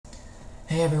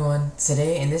Hey everyone,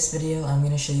 today in this video I'm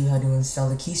going to show you how to install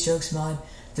the keystrokes mod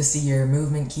to see your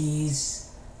movement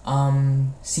keys,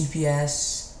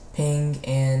 CPS, ping,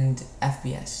 and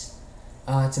FPS.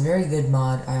 It's a very good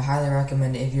mod. I highly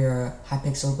recommend it if you're a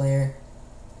Hypixel player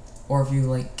or if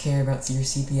you care about your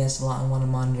CPS a lot and want to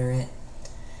monitor it.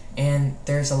 And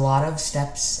there's a lot of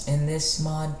steps in this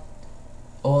mod.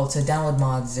 Well, to download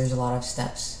mods there's a lot of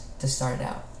steps to start it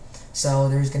out. So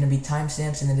there's going to be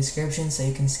timestamps in the description so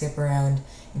you can skip around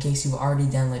in case you've already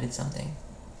downloaded something.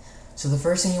 So the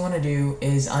first thing you want to do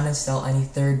is uninstall any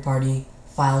third-party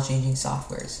file changing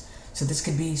softwares. So this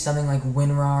could be something like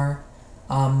WinRAR,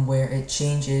 where it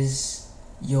changes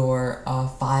your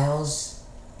files,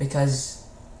 because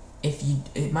if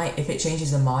it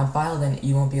changes the mod file, then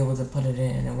you won't be able to put it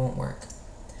in and it won't work.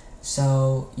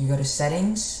 So you go to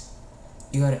settings,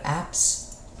 you go to apps,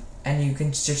 and you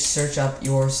can just search up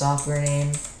your software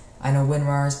name. I know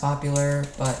WinRAR is popular,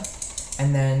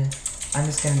 and then I'm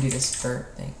just gonna do this for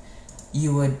thing.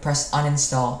 You would press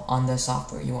uninstall on the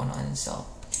software you want to uninstall,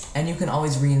 and you can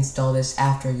always reinstall this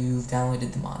after you've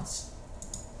downloaded the mods.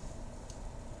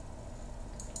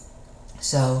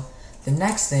 So the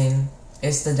next thing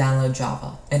is to download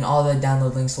Java, and all the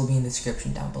download links will be in the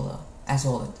description down below, as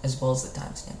well as the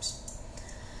timestamps.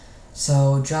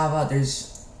 So Java,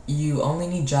 you only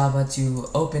need Java to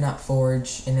open up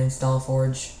Forge and install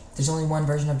Forge. There's only one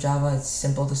version of Java, it's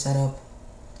simple to set up.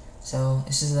 So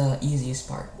this is the easiest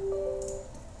part.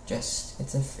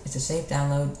 It's a safe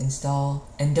download, install,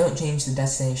 and don't change the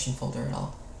destination folder at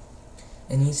all.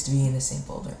 It needs to be in the same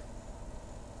folder.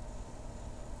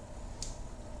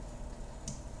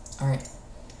 Alright,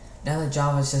 now that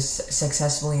Java is just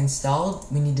successfully installed,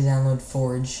 we need to download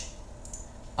Forge.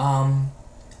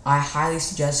 I highly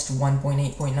suggest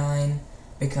 1.8.9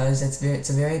 because it's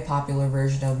a very popular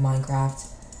version of Minecraft,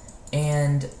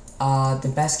 and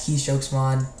the best keystrokes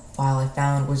mod file I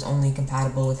found was only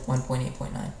compatible with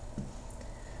 1.8.9.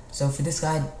 So for this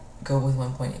guide, go with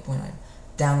 1.8.9.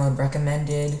 Download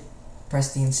recommended,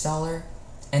 press the installer,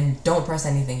 and don't press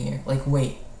anything here.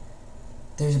 Wait.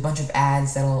 There's a bunch of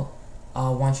ads that'll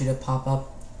want you to pop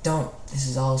up. This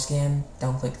is all scam.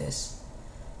 Don't click this.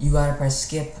 You gotta press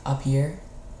skip up here,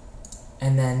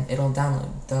 and then it'll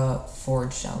download. The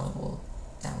Forge download will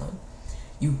download.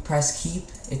 You press keep,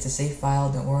 it's a safe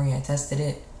file, don't worry, I tested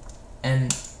it,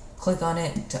 and click on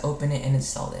it to open it and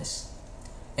install this.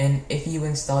 And if you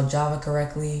install Java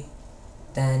correctly,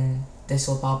 then this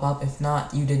will pop up. If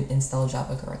not, you didn't install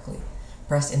Java correctly.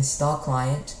 Press install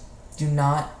client. Do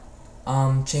not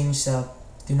change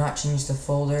the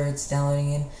folder it's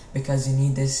downloading in, because you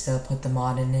need this to put the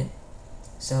mod in it.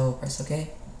 So press OK.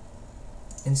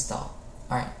 Install.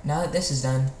 Alright, now that this is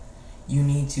done, you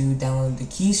need to download the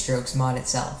keystrokes mod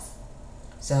itself.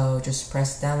 So just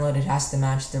press download. It has to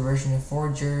match the version of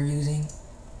Forge you're using.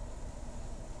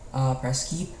 Press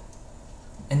keep.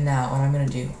 And now what I'm going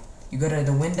to do, you go to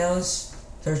the Windows,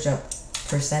 search up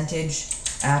percentage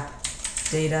app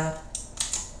data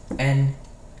and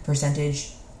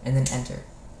percentage, and then enter.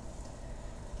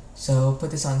 So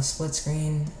put this on split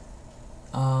screen.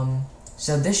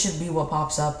 So this should be what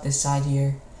pops up this side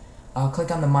here.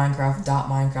 Click on the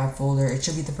Minecraft folder. It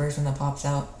should be the first one that pops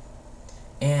out.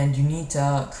 And you need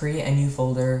to create a new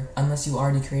folder, unless you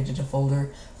already created a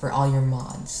folder, for all your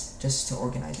mods, just to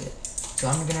organize it. So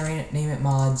I'm going to name it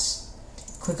mods.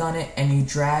 Click on it, and you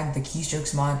drag the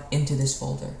keystrokes mod into this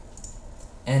folder.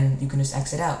 And you can just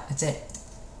exit out. That's it.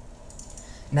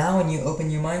 Now when you open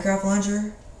your Minecraft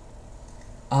launcher,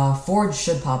 Forge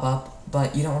should pop up,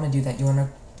 but you don't want to do that. You want to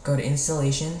go to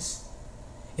installations.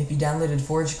 If you downloaded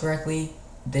Forge correctly,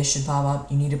 this should pop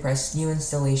up. You need to press new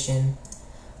installation.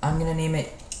 I'm going to name it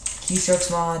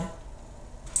keystrokes mod.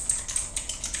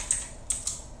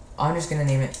 I'm just going to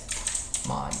name it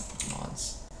mods.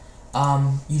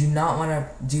 You do not want to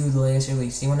do the latest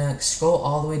release. You want to scroll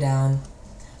all the way down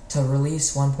to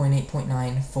release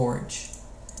 1.8.9 Forge,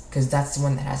 because that's the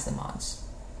one that has the mods.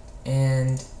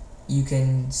 And you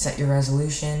can set your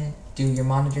resolution, do your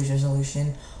monitor's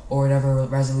resolution, or whatever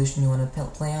resolution you want to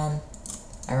play on.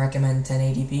 I recommend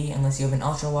 1080p. Unless you have an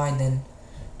ultra wide, then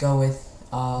go with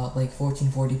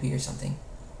 1440p or something.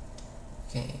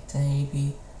 Okay,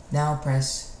 1080p. Now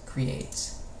press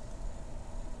create.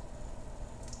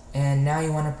 And now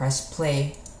you want to press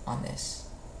play on this.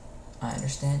 I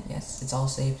understand. Yes, it's all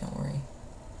saved. Don't worry.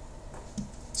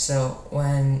 So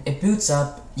when it boots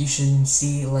up, you should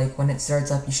see, when it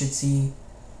starts up, you should see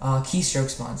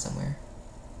keystrokes mod somewhere.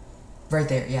 Right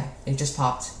there, yeah. It just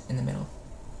popped in the middle.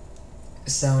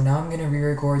 So now I'm gonna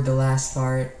re-record the last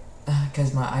part,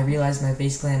 because I realized my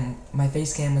face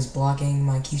cam was blocking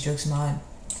my keystrokes mod.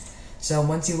 So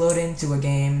once you load into a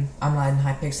game, I'm not in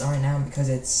Hypixel right now because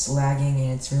it's lagging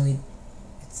and it's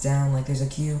down, like there's a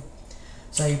queue.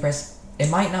 So you press, it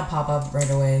might not pop up right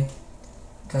away,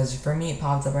 because for me it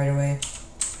popped up right away.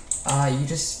 You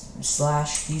just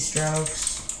slash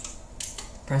keystrokes,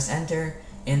 press enter,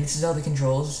 and this is all the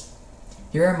controls.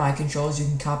 Here are my controls, you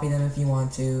can copy them if you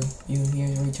want to. Here's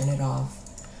where you turn it off.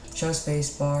 Show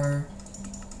spacebar,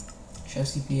 show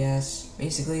CPS,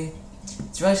 basically.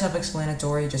 It's really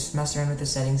self-explanatory, just mess around with the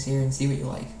settings here and see what you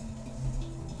like.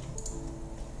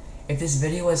 If this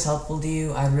video was helpful to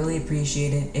you, I'd really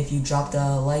appreciate it if you dropped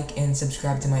a like and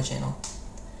subscribe to my channel.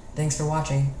 Thanks for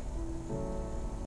watching.